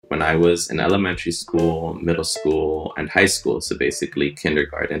When I was in elementary school, middle school, and high school, so basically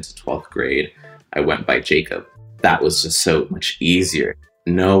kindergarten to 12th grade, I went by Jacob. That was just so much easier.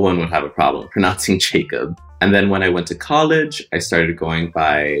 No one would have a problem pronouncing Jacob. And then when I went to college, I started going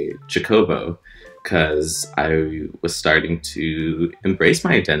by Jacobo because I was starting to embrace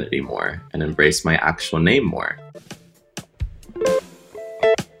my identity more and embrace my actual name more.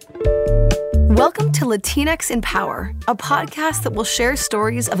 Welcome to Latinx in Power, a podcast that will share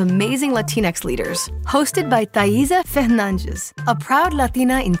stories of amazing Latinx leaders. Hosted by Thaisa Fernandes, a proud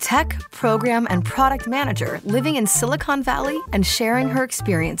Latina in tech, program, and product manager living in Silicon Valley and sharing her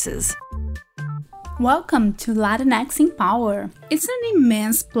experiences. Welcome to Latinx in Power. It's an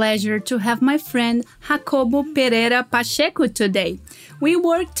immense pleasure to have my friend Jacobo Pereira Pacheco today. We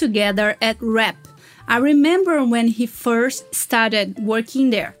worked together at REP. I remember when he first started working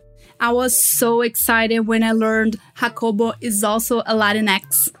there. I was so excited when I learned Jacobo is also a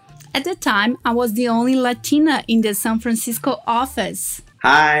Latinx. At the time, I was the only Latina in the San Francisco office.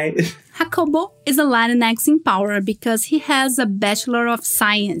 Hi! Jacobo is a Latinx in Power because he has a Bachelor of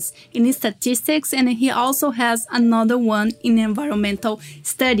Science in Statistics and he also has another one in Environmental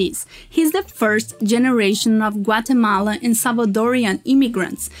Studies. He's the first generation of Guatemalan and Salvadorian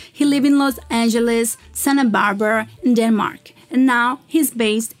immigrants. He lives in Los Angeles, Santa Barbara, and Denmark. And now he's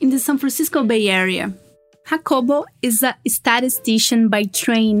based in the San Francisco Bay Area. Jacobo is a statistician by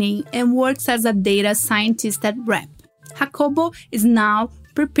training and works as a data scientist at REP. Jacobo is now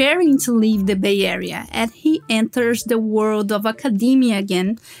preparing to leave the Bay Area and he enters the world of academia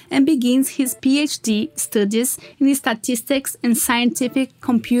again and begins his PhD studies in statistics and scientific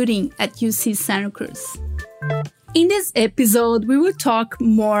computing at UC Santa Cruz. In this episode, we will talk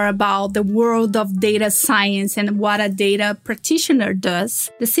more about the world of data science and what a data practitioner does,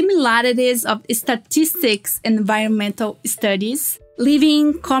 the similarities of statistics and environmental studies,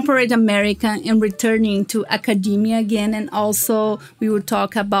 leaving corporate America and returning to academia again, and also we will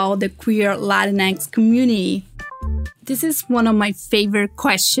talk about the queer Latinx community. This is one of my favorite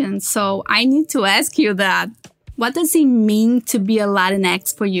questions, so I need to ask you that. What does it mean to be a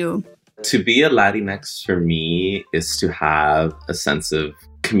Latinx for you? To be a Latinx for me is to have a sense of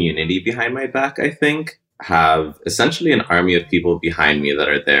community behind my back, I think. Have essentially an army of people behind me that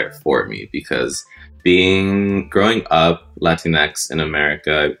are there for me because growing up Latinx in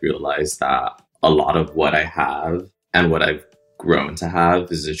America, I realized that a lot of what I have and what I've grown to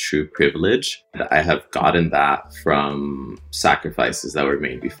have is a true privilege. I have gotten that from sacrifices that were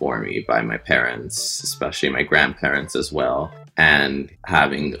made before me by my parents, especially my grandparents as well, and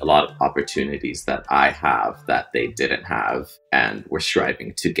having a lot of opportunities that I have that they didn't have and were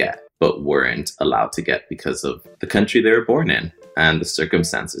striving to get, but weren't allowed to get because of the country they were born in and the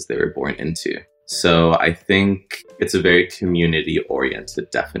circumstances they were born into. So I think it's a very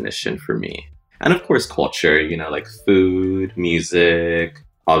community-oriented definition for me. And of course, culture, like food, music,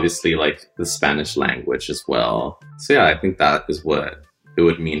 obviously like the Spanish language as well. So yeah, I think that is what it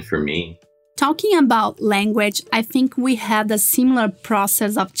would mean for me. Talking about language, I think we had a similar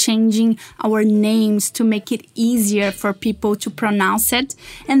process of changing our names to make it easier for people to pronounce it.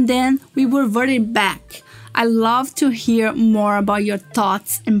 And then we reverted back. I love to hear more about your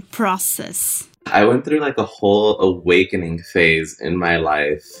thoughts and process. I went through like a whole awakening phase in my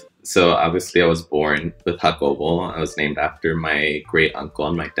life. So obviously I was born with Jacobo. I was named after my great uncle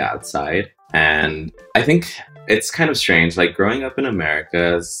on my dad's side. And I think it's kind of strange, like growing up in America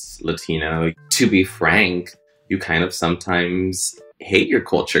as Latino, to be frank, you kind of sometimes hate your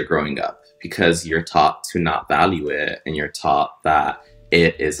culture growing up because you're taught to not value it and you're taught that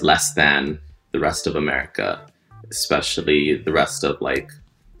it is less than the rest of America, especially the rest of like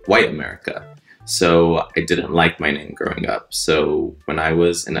white America. So I didn't like my name growing up. So when I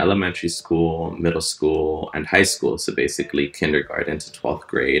was in elementary school, middle school, and high school, so basically kindergarten to 12th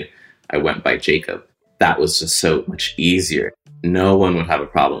grade, I went by Jacob. That was just so much easier. No one would have a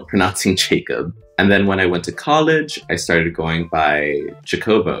problem pronouncing Jacob. And then when I went to college, I started going by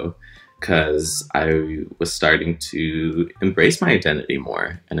Jacobo because I was starting to embrace my identity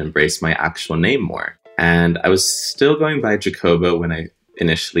more and embrace my actual name more. And I was still going by Jacobo when I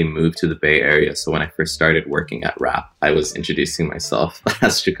initially moved to the Bay Area. So when I first started working at RAP, I was introducing myself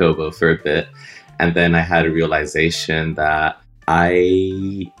as Jacobo for a bit. And then I had a realization that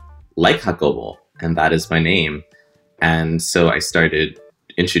I like Jacobo and that is my name. And so I started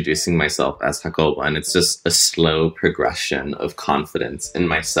introducing myself as Jacobo. And it's just a slow progression of confidence in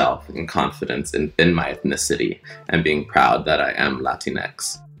myself and confidence in my ethnicity and being proud that I am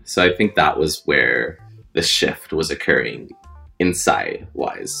Latinx. So I think that was where the shift was occurring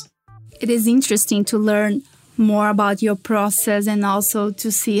inside-wise. It is interesting to learn more about your process and also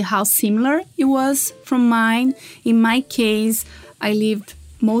to see how similar it was from mine. In my case, I lived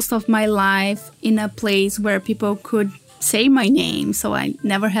most of my life in a place where people could say my name, so I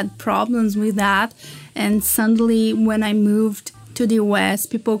never had problems with that. And suddenly when I moved to the US,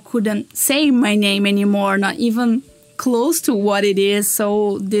 people couldn't say my name anymore, not even close to what it is.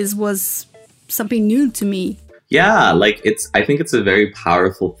 So this was something new to me. Yeah, I think it's a very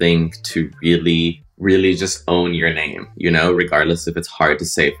powerful thing to really just own your name, regardless if it's hard to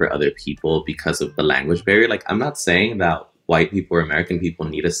say for other people because of the language barrier. Like, I'm not saying that white people or American people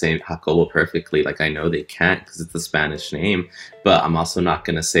need to say Jacobo perfectly. Like, I know they can't because it's a Spanish name, but I'm also not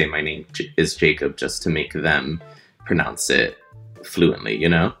going to say my name is Jacob just to make them pronounce it fluently,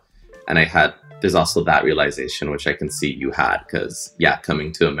 And there's also that realization, which I can see you had, because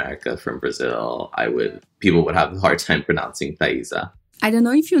coming to America from Brazil, people would have a hard time pronouncing Thaisa. I don't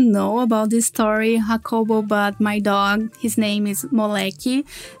know if you know about this story, Jacobo, but my dog, his name is Moleque,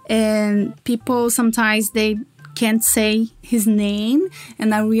 and people sometimes they can't say his name,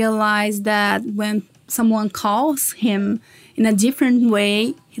 and I realized that when someone calls him in a different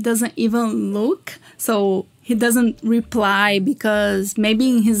way, he doesn't even look, so he doesn't reply because maybe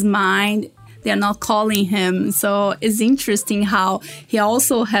in his mind they're not calling him. So it's interesting how he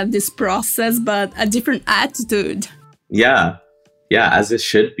also had this process, but a different attitude. Yeah, as it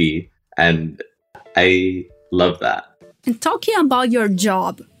should be, and I love that. And talking about your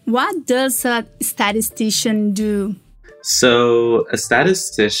job, what does a statistician do? So a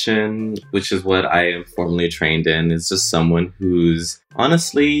statistician, which is what I am formally trained in, is just someone who's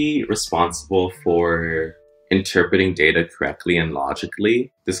honestly responsible for interpreting data correctly and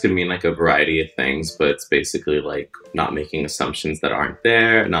logically. This could mean like a variety of things, but it's basically like not making assumptions that aren't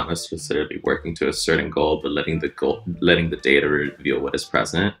there, not necessarily working to a certain goal, but letting the data reveal what is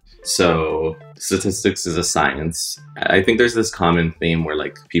present. So statistics is a science. I think there's this common theme where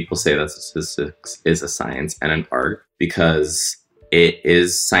like people say that statistics is a science and an art because it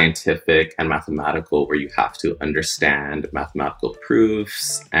is scientific and mathematical, where you have to understand mathematical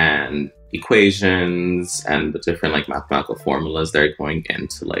proofs and equations and the different like mathematical formulas that are going in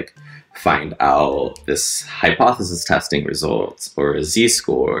to like find out this hypothesis testing results or a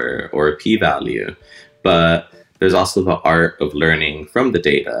z-score or a p-value. But there's also the art of learning from the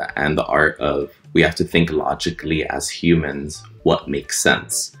data and the art of we have to think logically as humans what makes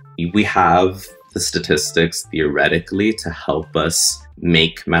sense. We have the statistics theoretically to help us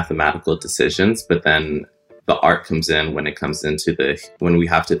make mathematical decisions, but then the art comes in when we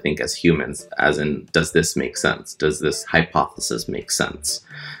have to think as humans, as in, does this make sense? Does this hypothesis make sense?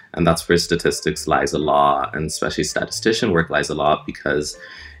 And that's where statistics lies a lot, and especially statistician work lies a lot, because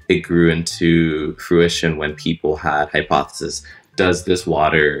it grew into fruition when people had hypotheses. Does this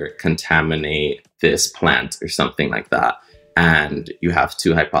water contaminate this plant or something like that? And you have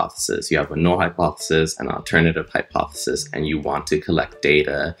two hypotheses. You have a null hypothesis and an alternative hypothesis, and you want to collect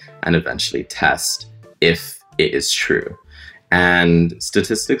data and eventually test if it is true. And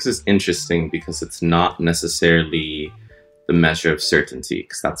statistics is interesting because it's not necessarily the measure of certainty,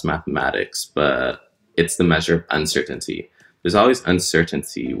 because that's mathematics, but it's the measure of uncertainty. There's always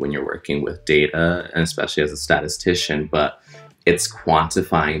uncertainty when you're working with data, and especially as a statistician, but it's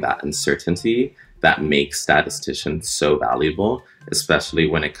quantifying that uncertainty that makes statisticians so valuable, especially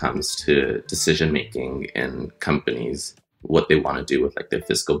when it comes to decision making in companies, what they want to do with like their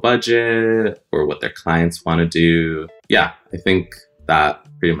fiscal budget or what their clients want to do. Yeah, I think that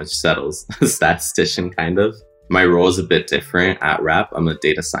pretty much settles the statistician kind of. My role is a bit different at RAP. I'm a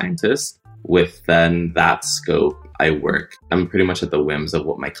data scientist. With then that scope, I'm pretty much at the whims of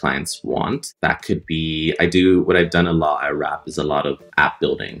what my clients want. That could be, what I've done a lot at RAP is a lot of app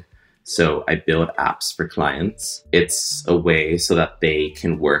building. So I build apps for clients. It's a way so that they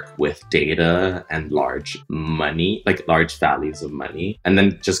can work with data and large money, like large values of money, and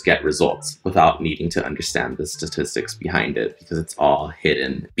then just get results without needing to understand the statistics behind it, because it's all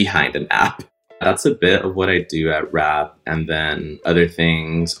hidden behind an app. That's a bit of what I do at RAP. And then other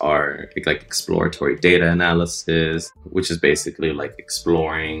things are like exploratory data analysis, which is basically like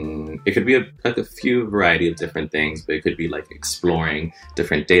exploring. It could be a few variety of different things, but it could be like exploring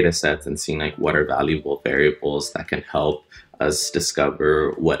different data sets and seeing like what are valuable variables that can help us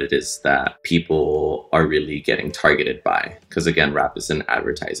discover what it is that people are really getting targeted by. Because again, RAP is an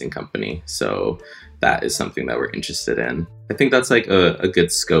advertising company. So that is something that we're interested in. I think that's like a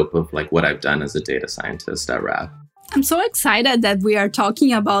good scope of like what I've done as a data scientist at RAP. I'm so excited that we are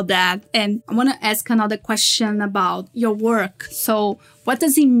talking about that. And I want to ask another question about your work. So what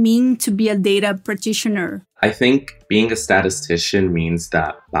does it mean to be a data practitioner? I think being a statistician means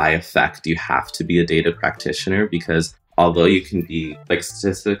that by effect, you have to be a data practitioner, because although you can be like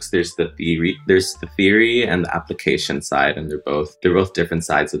statistics, there's the theory and the application side, and they're both different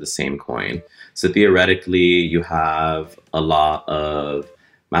sides of the same coin. So theoretically, you have a lot of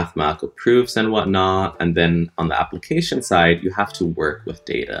mathematical proofs and whatnot. And then on the application side, you have to work with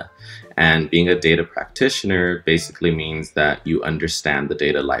data. And being a data practitioner basically means that you understand the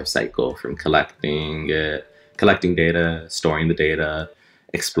data lifecycle, from collecting data, storing the data,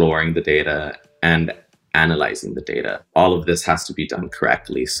 exploring the data, and analyzing the data. All of this has to be done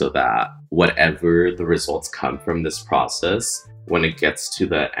correctly so that whatever the results come from this process, when it gets to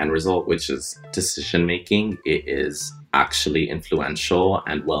the end result, which is decision making, it is actually influential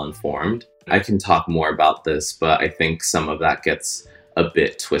and well-informed. I can talk more about this, but I think some of that gets a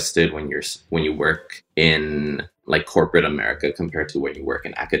bit twisted when you work in like corporate America compared to when you work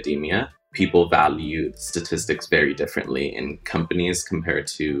in academia. People value statistics very differently in companies compared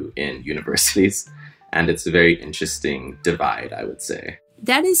to in universities. And it's a very interesting divide, I would say.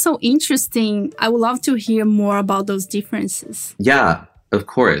 That is so interesting. I would love to hear more about those differences. Yeah, of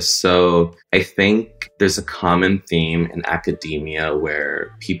course. So I think there's a common theme in academia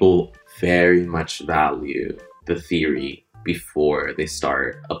where people very much value the theory before they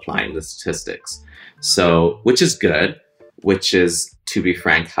start applying the statistics. So, which is good, which is, to be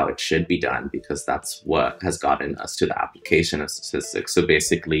frank, how it should be done, because that's what has gotten us to the application of statistics. So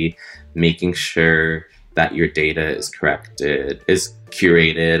basically making sure that your data is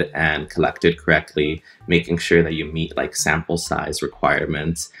curated and collected correctly, making sure that you meet like sample size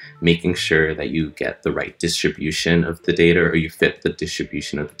requirements, making sure that you get the right distribution of the data, or you fit the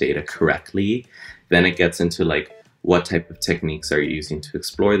distribution of the data correctly. Then it gets into like, what type of techniques are you using to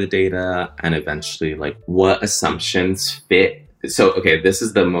explore the data, and eventually like what assumptions fit. So, okay, this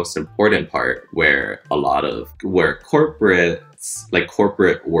is the most important part where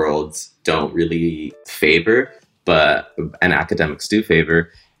corporate worlds don't really favor, and academics do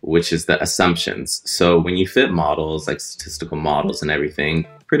favor, which is the assumptions. So when you fit models, like statistical models and everything,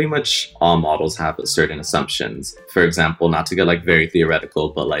 pretty much all models have certain assumptions. For example, not to get like very theoretical,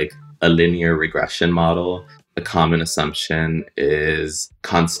 but like a linear regression model, a common assumption is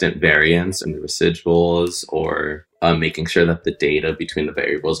constant variance in the residuals, or making sure that the data between the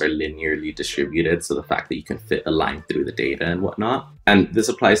variables are linearly distributed. So the fact that you can fit a line through the data and whatnot. And this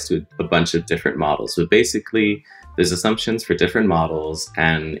applies to a bunch of different models. So basically, there's assumptions for different models.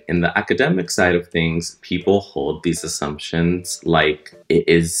 And in the academic side of things, people hold these assumptions like it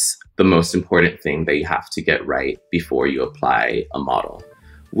is the most important thing that you have to get right before you apply a model,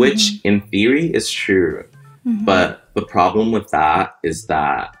 which in theory is true. But the problem with that is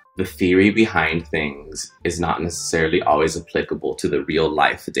that the theory behind things is not necessarily always applicable to the real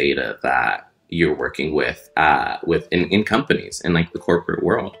life data that you're working with in companies, in like the corporate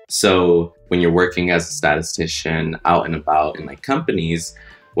world. So when you're working as a statistician out and about in like companies,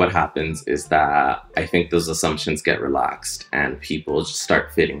 what happens is that I think those assumptions get relaxed and people just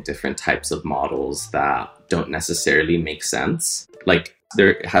start fitting different types of models that don't necessarily make sense. Like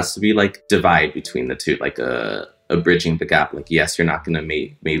there has to be like divide between the two, like a bridging the gap. Like, yes, you're not going to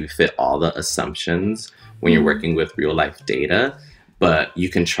maybe fit all the assumptions when you're working with real life data, but you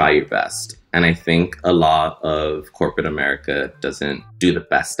can try your best. And I think a lot of corporate America doesn't do the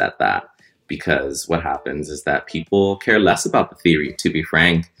best at that, because what happens is that people care less about the theory, to be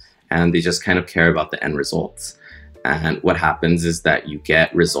frank, and they just kind of care about the end results. And what happens is that you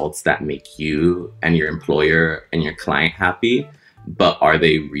get results that make you and your employer and your client happy, but are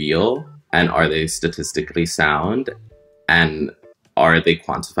they real? And are they statistically sound? And are they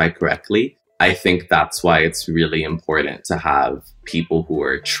quantified correctly? I think that's why it's really important to have people who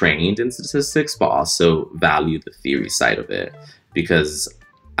are trained in statistics, but also value the theory side of it. Because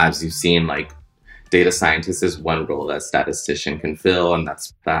as you've seen, like data scientist is one role that a statistician can fill. And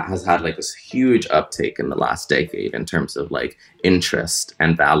that has had like this huge uptake in the last decade in terms of like interest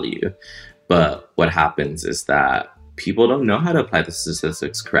and value. But what happens is that people don't know how to apply the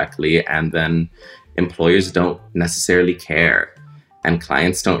statistics correctly, and then employers don't necessarily care, and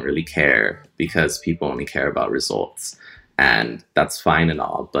clients don't really care, because people only care about results. And that's fine and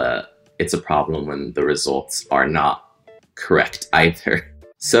all, but it's a problem when the results are not correct either.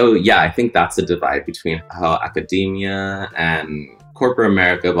 So yeah, I think that's a divide between how academia and corporate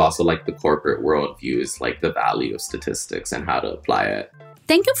America, but also like the corporate world views like the value of statistics and how to apply it.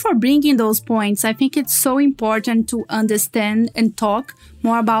 Thank you for bringing those points. I think it's so important to understand and talk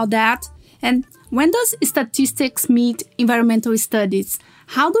more about that. And when does statistics meet environmental studies?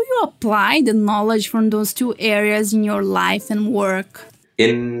 How do you apply the knowledge from those two areas in your life and work?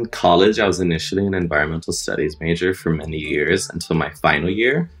 In college, I was initially an environmental studies major for many years until my final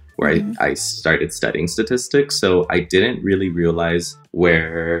year, where I started studying statistics. So I didn't really realize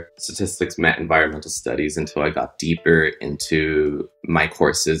where statistics met environmental studies until I got deeper into my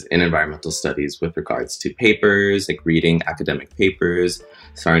courses in environmental studies with regards to papers, like reading academic papers,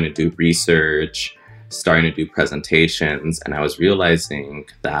 starting to do research, starting to do presentations. And I was realizing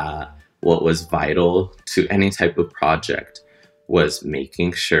that what was vital to any type of project was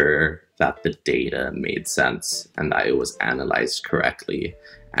making sure that the data made sense and that it was analyzed correctly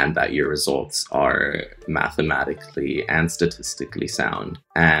and that your results are mathematically and statistically sound.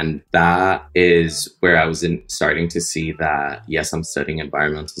 And that is where I was starting to see that, yes, I'm studying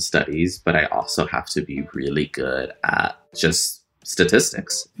environmental studies, but I also have to be really good at just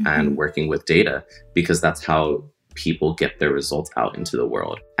statistics and working with data, because that's how people get their results out into the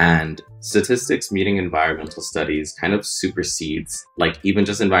world. And statistics meeting environmental studies kind of supersedes, like, even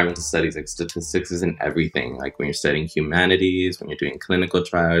just environmental studies. Like, statistics isn't everything. Like, when you're studying humanities, when you're doing clinical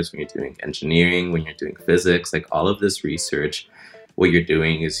trials, when you're doing engineering, when you're doing physics, like all of this research, what you're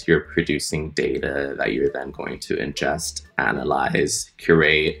doing is you're producing data that you're then going to ingest, analyze,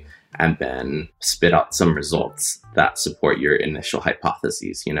 curate, and then spit out some results that support your initial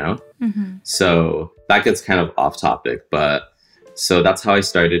hypotheses, you know? So that gets kind of off topic, but so that's how I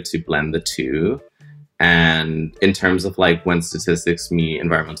started to blend the two. And in terms of like when statistics meet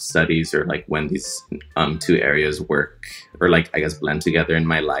environmental studies, or like when these two areas work, or like, I guess, blend together in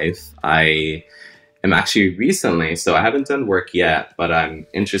my life, I am actually recently, so I haven't done work yet, but I'm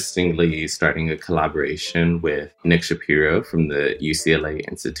interestingly starting a collaboration with Nick Shapiro from the UCLA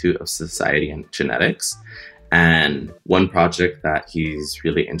Institute of Society and Genetics. And one project that he's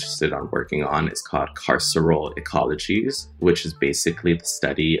really interested on working on is called Carceral Ecologies, which is basically the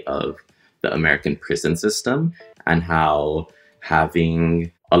study of the American prison system and how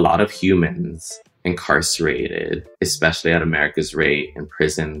having a lot of humans incarcerated, especially at America's rate, in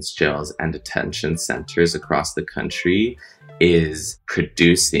prisons, jails, and detention centers across the country, is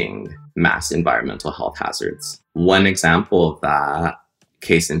producing mass environmental health hazards. One example of that,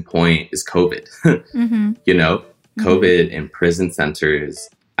 case in point, is COVID. You know, COVID in prison centers,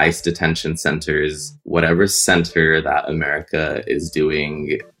 ICE detention centers, whatever center that America is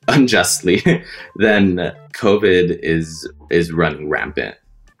doing unjustly, then COVID is running rampant,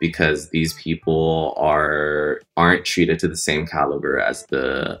 because these people aren't treated to the same caliber as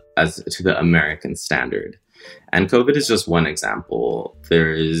to the American standard. And COVID is just one example.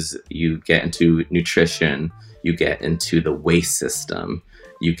 You get into nutrition, you get into the waste system,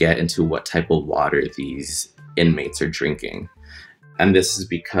 you get into what type of water these inmates are drinking. And this is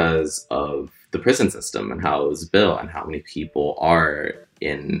because of the prison system and how it was built and how many people are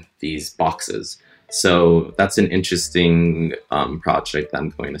in these boxes. So that's an interesting project that I'm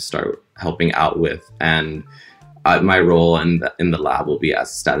going to start helping out with. And my role in the lab will be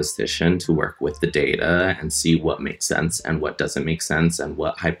as a statistician to work with the data and see what makes sense and what doesn't make sense, and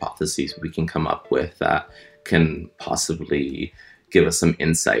what hypotheses we can come up with that can possibly give us some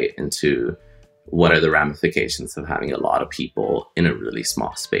insight into what are the ramifications of having a lot of people in a really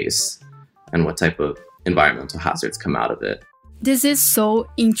small space and what type of environmental hazards come out of it. This is so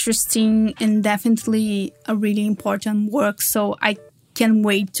interesting and definitely a really important work. So I can't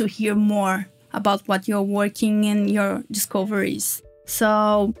wait to hear more about what you're working and your discoveries.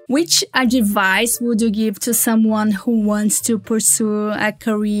 So which advice would you give to someone who wants to pursue a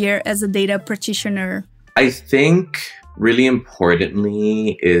career as a data practitioner? I think really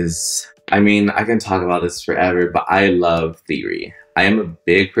importantly is, I mean, I can talk about this forever, but I love theory. I am a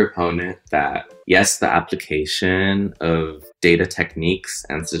big proponent that, yes, the application of data techniques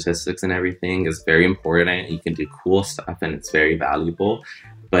and statistics and everything is very important. You can do cool stuff and it's very valuable,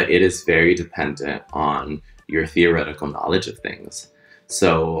 but it is very dependent on your theoretical knowledge of things.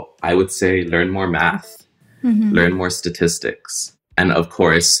 So I would say learn more math, learn more statistics, and of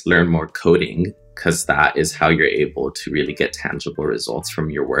course, learn more coding, because that is how you're able to really get tangible results from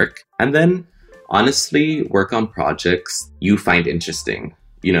your work. And then honestly, work on projects you find interesting.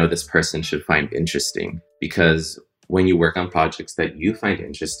 You know, this person should find interesting, because when you work on projects that you find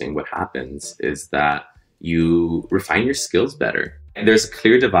interesting, what happens is that you refine your skills better. And there's a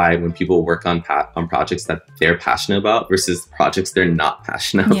clear divide when people work on projects that they're passionate about versus projects they're not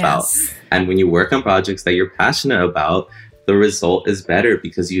passionate about. And when you work on projects that you're passionate about, the result is better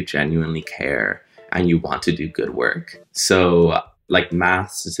because you genuinely care and you want to do good work. So like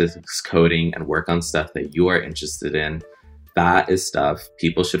math, statistics, coding, and work on stuff that you are interested in, that is stuff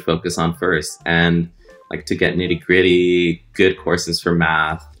people should focus on first. And like, to get nitty gritty, good courses for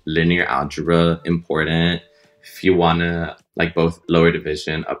math, linear algebra, important. If you want to like both lower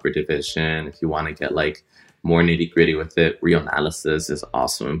division, upper division. If you want to get like more nitty gritty with it, real analysis is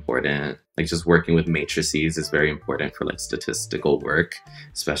also important. Like just working with matrices is very important for like statistical work,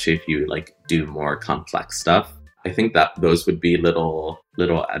 especially if you like do more complex stuff. I think that those would be little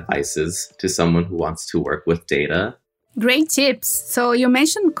advices to someone who wants to work with data. Great tips. So you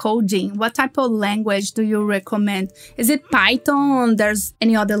mentioned coding. What type of language do you recommend? Is it Python or there's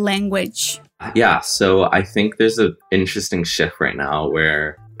any other language? Yeah, so I think there's an interesting shift right now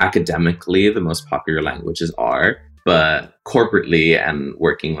where academically the most popular languages are, but corporately and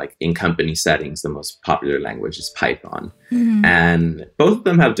working like in company settings, the most popular language is Python. Mm-hmm. And both of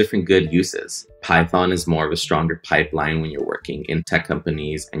them have different good uses. Python is more of a stronger pipeline when you're working in tech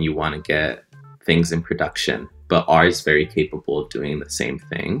companies and you want to get things in production. But R is very capable of doing the same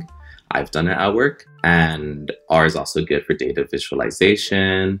thing. I've done it at work, and R is also good for data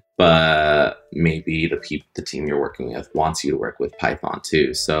visualization, but maybe the team you're working with wants you to work with Python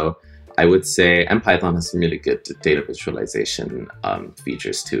too. So I would say, and Python has some really good data visualization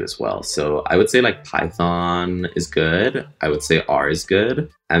features too as well. So I would say like Python is good. I would say R is good.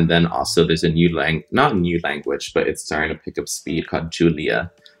 And then also there's a not a new language, but it's starting to pick up speed called Julia,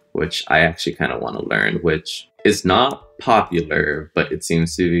 which I actually kind of want to learn, which is not popular, but it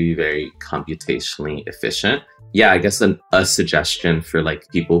seems to be very computationally efficient. Yeah, I guess a suggestion for like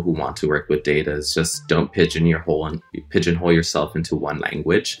people who want to work with data is just don't pigeonhole yourself into one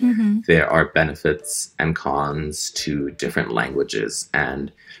language. Mm-hmm. There are benefits and cons to different languages.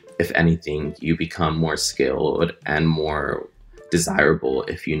 And if anything, you become more skilled and more desirable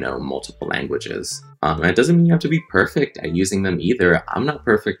if you know multiple languages. It doesn't mean you have to be perfect at using them either. I'm not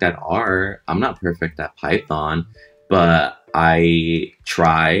perfect at R. I'm not perfect at Python, but I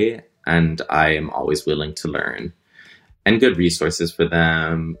try and I am always willing to learn. And good resources for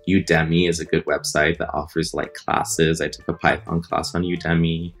them. Udemy is a good website that offers like classes. I took a Python class on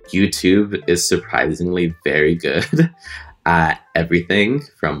Udemy. YouTube is surprisingly very good at everything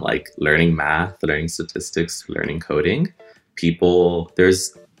from like learning math, learning statistics, learning coding.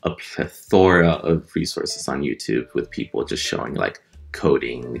 There's a plethora of resources on YouTube with people just showing like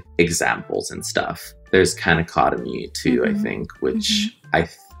coding examples and stuff. There's Khan Academy too, mm-hmm. I think, which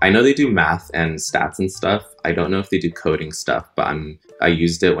I know they do math and stats and stuff. I don't know if they do coding stuff, but I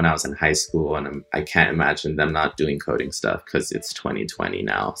used it when I was in high school, and I can't imagine them not doing coding stuff because it's 2020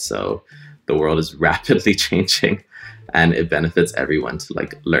 now. So the world is rapidly changing, and it benefits everyone to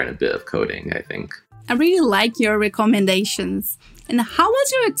like learn a bit of coding, I think. I really like your recommendations. And how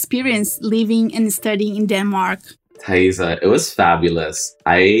was your experience living and studying in Denmark? Thaisa, it was fabulous.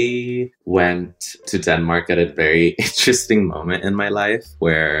 I went to Denmark at a very interesting moment in my life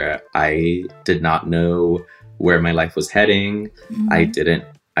where I did not know where my life was heading. Mm-hmm.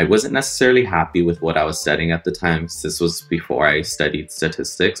 I wasn't necessarily happy with what I was studying at the time. This was before I studied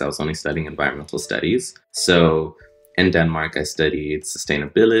statistics. I was only studying environmental studies. So in Denmark, I studied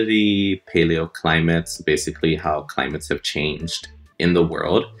sustainability, paleoclimates, basically how climates have changed in the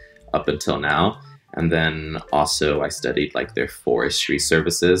world up until now. And then also I studied like their forestry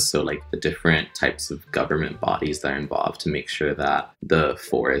services. So like the different types of government bodies that are involved to make sure that the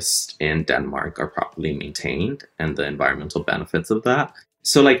forests in Denmark are properly maintained and the environmental benefits of that.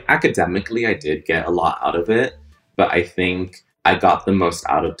 So like academically, I did get a lot out of it, but I think I got the most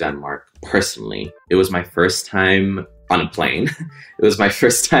out of Denmark personally. It was my first time on a plane. It was my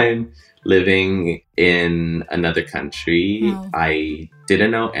first time living in another country. Wow. I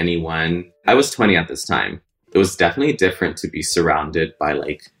didn't know anyone. I was 20 at this time. It was definitely different to be surrounded by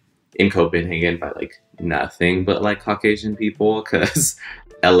like, in Copenhagen, by like nothing but like Caucasian people, because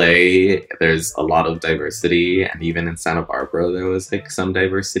LA, there's a lot of diversity. And even in Santa Barbara, there was like some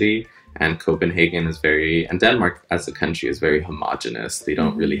diversity. And Copenhagen and Denmark as a country is very homogenous. They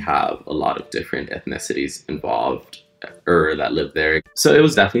don't really have a lot of different ethnicities involved or that live there. So it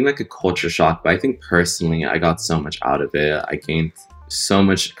was definitely like a culture shock. But I think personally, I got so much out of it. I gained so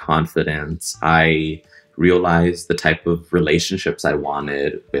much confidence. I realized the type of relationships I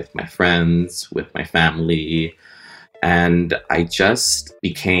wanted with my friends, with my family. And I just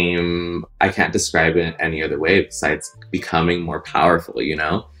became, I can't describe it any other way besides becoming more powerful, you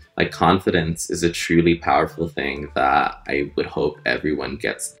know? Like confidence is a truly powerful thing that I would hope everyone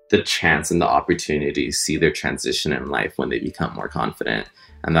gets the chance and the opportunity to see their transition in life when they become more confident.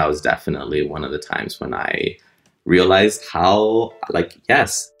 And that was definitely one of the times when I realized how, like,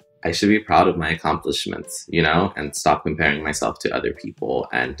 yes, I should be proud of my accomplishments, you know, and stop comparing myself to other people,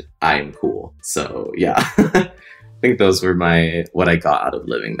 and I'm cool. So yeah, I think those were what I got out of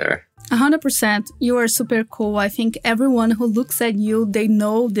living there. 100%. You are super cool. I think everyone who looks at you, they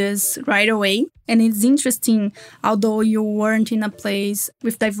know this right away. And it's interesting, although you weren't in a place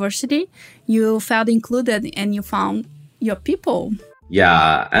with diversity, you felt included and you found your people.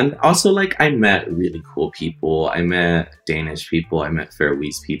 Yeah, and also like I met really cool people. I met Danish people, I met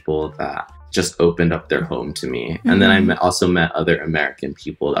Faroese people that just opened up their home to me. Mm-hmm. And then I also met other American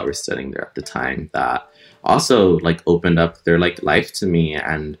people that were studying there at the time that also like opened up their like life to me.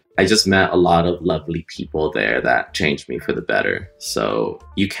 And I just met a lot of lovely people there that changed me for the better. So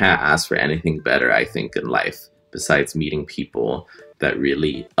you can't ask for anything better, I think, in life besides meeting people that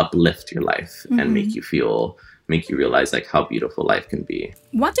really uplift your life and make you realize like how beautiful life can be.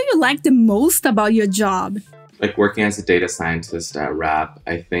 What do you like the most about your job? Like working as a data scientist at RAP,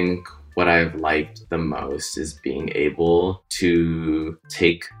 I think what I've liked the most is being able to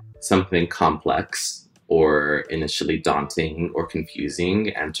take something complex or initially daunting or confusing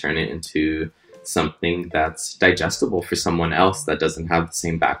and turn it into something that's digestible for someone else that doesn't have the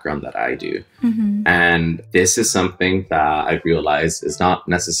same background that I do. Mm-hmm. And this is something that I realize is not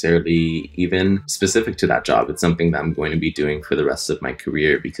necessarily even specific to that job. It's something that I'm going to be doing for the rest of my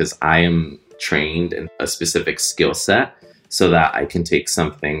career because I am trained in a specific skill set so that I can take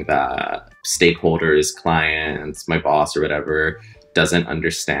something that stakeholders, clients, my boss or whatever doesn't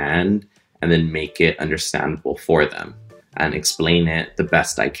understand and then make it understandable for them and explain it the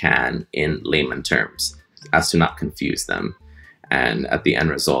best I can in layman terms as to not confuse them. And at the end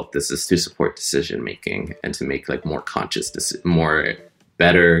result, this is to support decision making and to make like more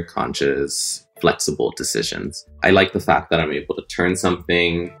better, conscious, flexible decisions. I like the fact that I'm able to turn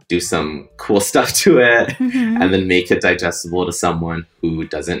something, do some cool stuff to it, and then make it digestible to someone who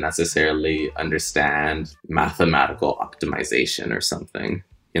doesn't necessarily understand mathematical optimization or something,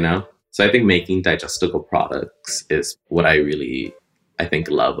 you know? So I think making digestible products is what I think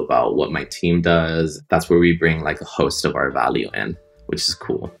love about what my team does. That's where we bring like a host of our value in, which is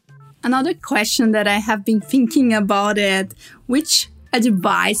cool. Another question that I have been thinking about it, which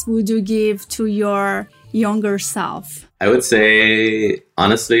advice would you give to your younger self? I would say,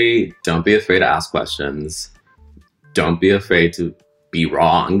 honestly, don't be afraid to ask questions. Don't be afraid to be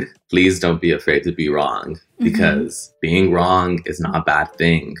wrong. Please don't be afraid to be wrong because being wrong is not a bad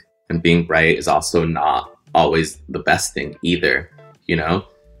thing. And being right is also not always the best thing either, you know?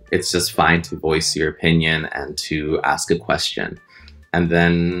 It's just fine to voice your opinion and to ask a question. And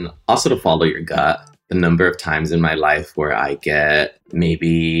then also to follow your gut. The number of times in my life where I get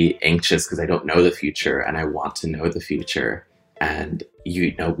maybe anxious because I don't know the future and I want to know the future. And,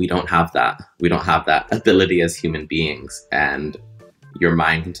 you know, we don't have that. We don't have that ability as human beings. And your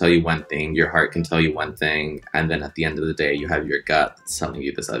mind can tell you one thing, your heart can tell you one thing, and then at the end of the day, you have your gut that's telling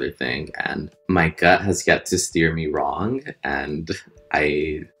you this other thing. And my gut has yet to steer me wrong, and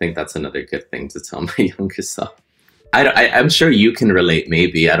I think that's another good thing to tell my younger self. I'm sure you can relate,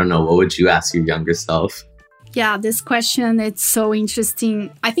 maybe. I don't know. What would you ask your younger self? Yeah, this question, it's so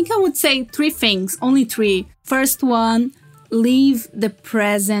interesting. I think I would say 3 things, only 3. First one, live the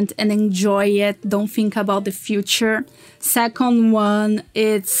present and enjoy it. Don't think about the future. Second one,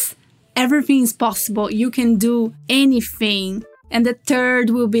 it's everything is possible. You can do anything. And the third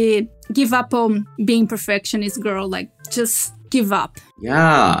will be give up on being perfectionist, girl. Like, just give up.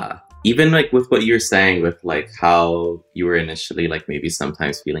 Yeah. Even like with what you're saying with like how you were initially like maybe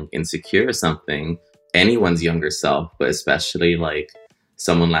sometimes feeling insecure or something, anyone's younger self, but especially like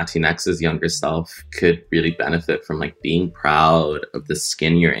someone Latinx's younger self could really benefit from like being proud of the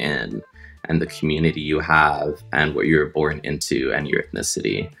skin you're in and the community you have and what you're born into and your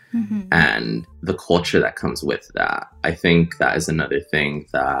ethnicity and the culture that comes with that. I think that is another thing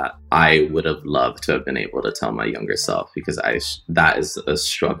that I would have loved to have been able to tell my younger self because that is a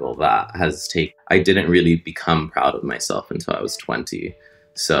struggle that I didn't really become proud of myself until I was 20.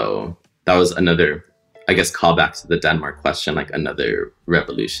 So that was another, I guess, call back to the Denmark question, like another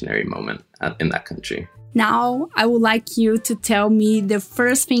revolutionary moment in that country. Now, I would like you to tell me the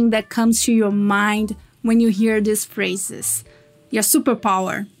first thing that comes to your mind when you hear these phrases. Your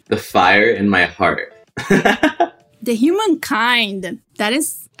superpower. The fire in my heart. The humankind. That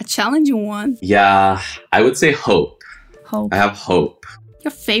is a challenging one. Yeah, I would say hope. Hope. I have hope.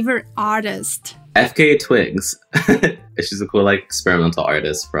 Your favorite artist. FKA Twigs. She's a cool like experimental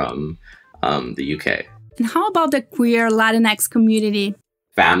artist from the UK. And how about the queer Latinx community?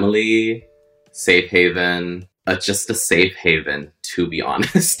 Family, safe haven, just a safe haven, to be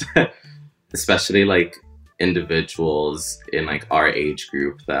honest. Especially like individuals in like our age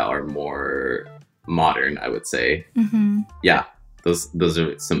group that are more modern, I would say. Yeah, those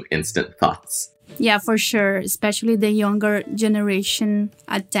are some instant thoughts. Yeah, for sure. Especially the younger generation,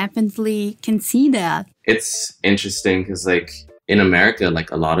 I definitely can see that. It's interesting because like in America,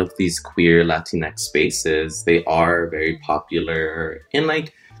 like a lot of these queer Latinx spaces, they are very popular in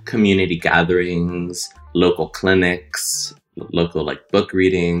like community gatherings, local clinics, local like book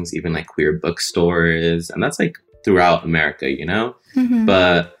readings, even like queer bookstores. And that's like throughout America, you know? Mm-hmm.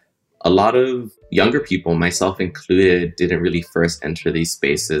 But a lot of younger people, myself included, didn't really first enter these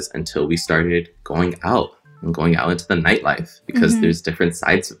spaces until we started going out into the nightlife, because there's different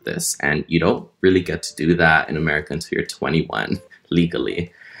sides of this. And you don't really get to do that in America until you're 21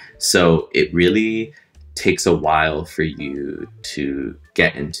 legally. So it really takes a while for you to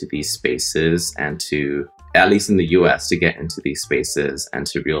get into these spaces and to, at least in the US, to get into these spaces and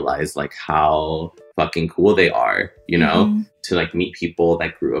to realize like how fucking cool they are, you know, to like meet people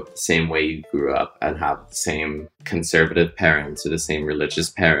that grew up the same way you grew up and have the same conservative parents or the same religious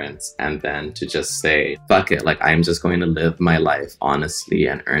parents. And then to just say, fuck it, like I'm just going to live my life honestly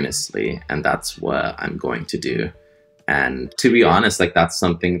and earnestly. And that's what I'm going to do. And to be honest, like that's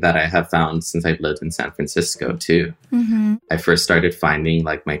something that I have found since I've lived in San Francisco too. I first started finding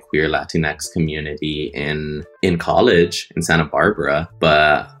like my queer Latinx community in college in Santa Barbara,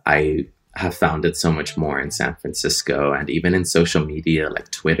 but I have found it so much more in San Francisco, and even in social media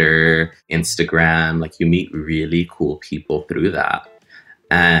like Twitter, Instagram, like you meet really cool people through that.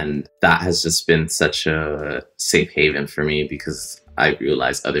 And that has just been such a safe haven for me, because I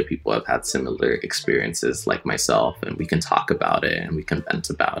realize other people have had similar experiences like myself, and we can talk about it and we can vent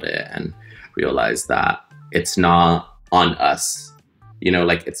about it and realize that it's not on us, you know,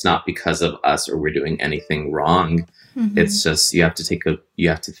 like it's not because of us or we're doing anything wrong. It's just you have to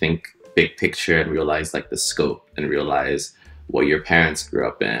think big picture and realize like the scope and realize what your parents grew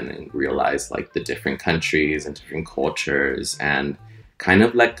up in and realize like the different countries and different cultures, and kind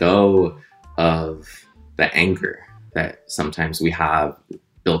of let go of the anger that sometimes we have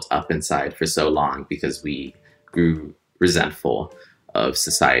built up inside for so long because we grew resentful of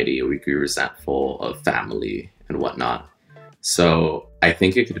society, or we grew resentful of family and whatnot. So I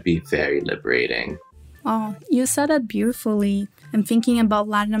think it could be very liberating. Oh, you said that beautifully. I'm thinking about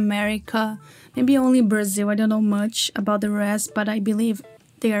Latin America, maybe only Brazil. I don't know much about the rest, but I believe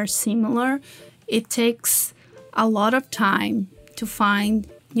they are similar. It takes a lot of time to find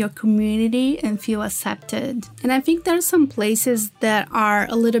your community and feel accepted. And I think there are some places that are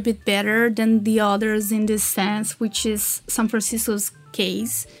a little bit better than the others in this sense, which is San Francisco's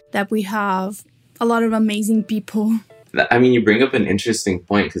case, that we have a lot of amazing people. I mean, you bring up an interesting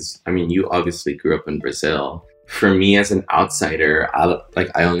point, because, I mean, you obviously grew up in Brazil. For me as an outsider,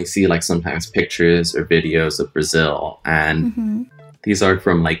 I only see like sometimes pictures or videos of Brazil. And these are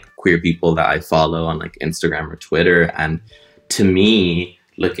from like queer people that I follow on like Instagram or Twitter. And to me,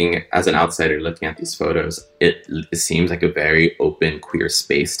 looking as an outsider, looking at these photos, it seems like a very open queer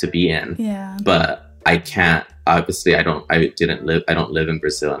space to be in. Yeah. But I can't, obviously I don't live in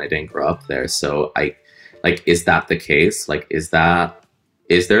Brazil, and I didn't grow up there. So is that the case? Like, is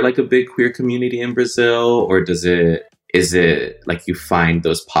there like a big queer community in Brazil, or is it like you find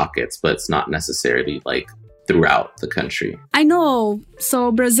those pockets, but it's not necessarily like throughout the country? I know.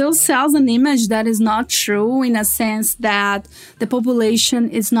 So Brazil sells an image that is not true, in a sense that the population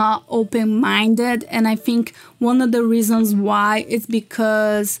is not open-minded. And I think one of the reasons why is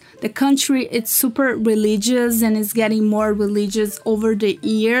because the country, it's super religious and is getting more religious over the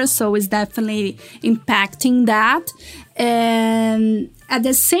years. So it's definitely impacting that. And at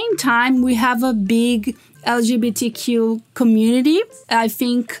the same time, we have a big LGBTQ community. I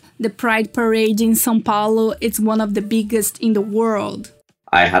think the Pride Parade in São Paulo, it's one of the biggest in the world.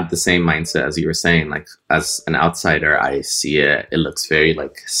 I had the same mindset as you were saying. Like, as an outsider, I see it. It looks very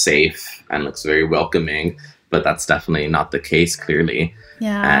like safe and looks very welcoming, but that's definitely not the case, clearly.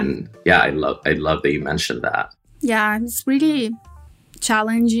 Yeah. And yeah, I love that you mentioned that. Yeah, it's really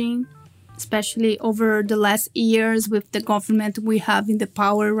challenging, especially over the last years with the government we have in the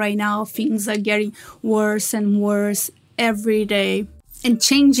power right now. Things are getting worse and worse every day. And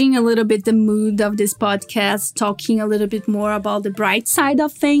changing a little bit the mood of this podcast, talking a little bit more about the bright side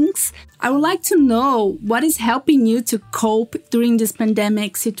of things, I would like to know what is helping you to cope during this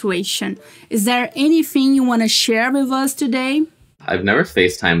pandemic situation. Is there anything you want to share with us today? I've never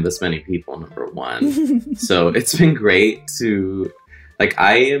FaceTimed this many people, number one. So it's been great to... Like,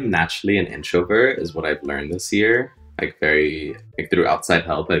 I am naturally an introvert, is what I've learned this year. Through outside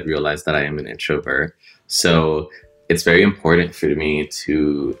help, I've realized that I am an introvert. So it's very important for me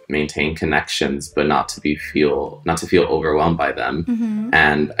to maintain connections, but not to feel overwhelmed by them.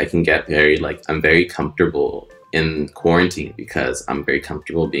 And I can get I'm very comfortable in quarantine because I'm very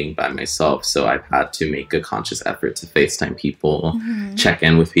comfortable being by myself. So I've had to make a conscious effort to FaceTime people, check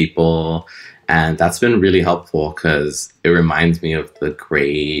in with people. And that's been really helpful because it reminds me of the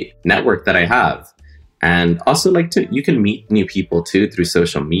great network that I have. And also, like, you can meet new people too through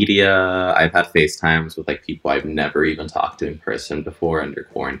social media. I've had FaceTimes with like people I've never even talked to in person before under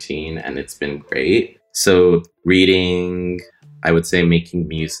quarantine, and it's been great. So reading, I would say making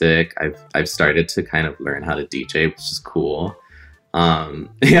music. I've started to kind of learn how to DJ, which is cool.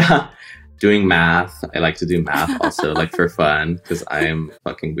 Yeah, doing math. I like to do math also, like for fun, because I am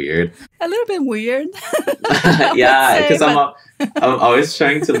fucking weird. A little bit weird. Yeah, because I'm always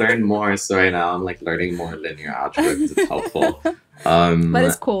trying to learn more. So right now I'm like learning more linear algebra because it's helpful. But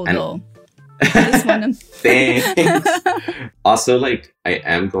it's cool though. I just want to... Thanks. Also, like, I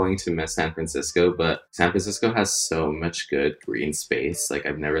am going to miss San Francisco, but San Francisco has so much good green space. Like,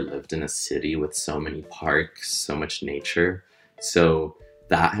 I've never lived in a city with so many parks, so much nature. So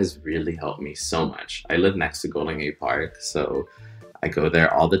that has really helped me so much. I live next to Golden Gate Park, so I go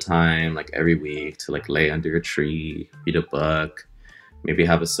there all the time, like every week, to like lay under a tree, read a book, maybe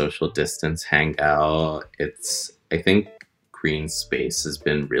have a social distance hangout. I think green space has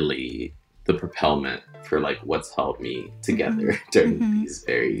been really the propellant for like what's held me together during these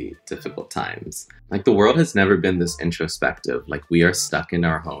very difficult times. Like, the world has never been this introspective. Like, we are stuck in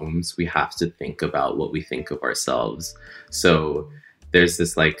our homes. We have to think about what we think of ourselves. So there's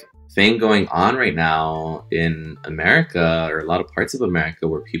this like thing going on right now in America, or a lot of parts of America,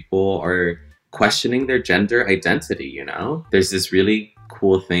 where people are questioning their gender identity, you know? There's this really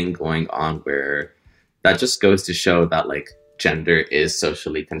cool thing going on where that just goes to show that like gender is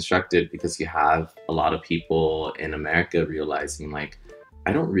socially constructed, because you have a lot of people in America realizing like,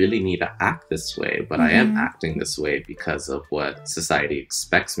 I don't really need to act this way, but I am acting this way because of what society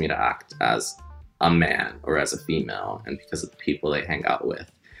expects me to act as a man or as a female, and because of the people they hang out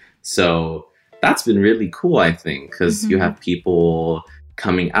with. So that's been really cool, I think, because you have people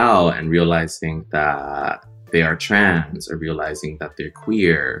coming out and realizing that they are trans, or realizing that they're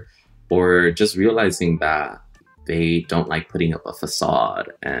queer, or just realizing that they don't like putting up a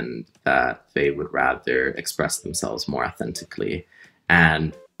facade, and that they would rather express themselves more authentically.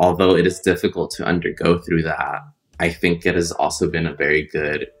 And although it is difficult to undergo through that, I think it has also been a very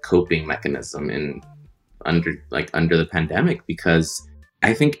good coping mechanism under the pandemic, because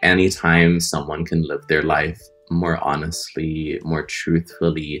I think anytime someone can live their life more honestly, more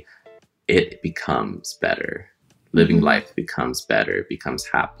truthfully, it becomes better. Living life becomes better, becomes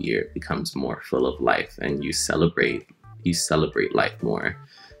happier, becomes more full of life, and you celebrate life more.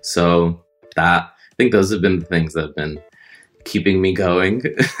 So I think those have been the things that have been keeping me going.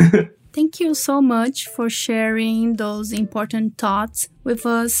 Thank you so much for sharing those important thoughts with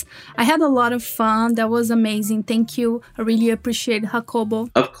us. I had a lot of fun. That was amazing. Thank you. I really appreciate Jacobo.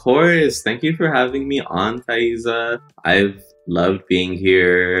 Of course. Thank you for having me on, Thaisa. I've loved being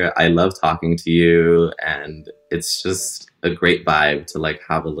here. I love talking to you, and it's just a great vibe to like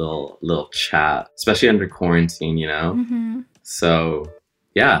have a little chat, especially under quarantine, you know? So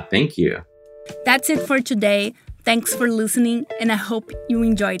yeah, thank you. That's it for today. Thanks for listening, and I hope you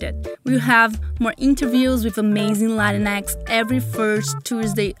enjoyed it. We'll have more interviews with amazing Latinx every first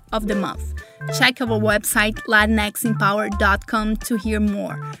Tuesday of the month. Check our website, latinxempower.com, to hear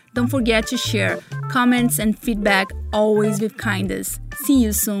more. Don't forget to share comments and feedback, always with kindness. See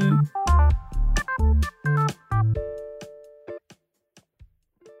you soon.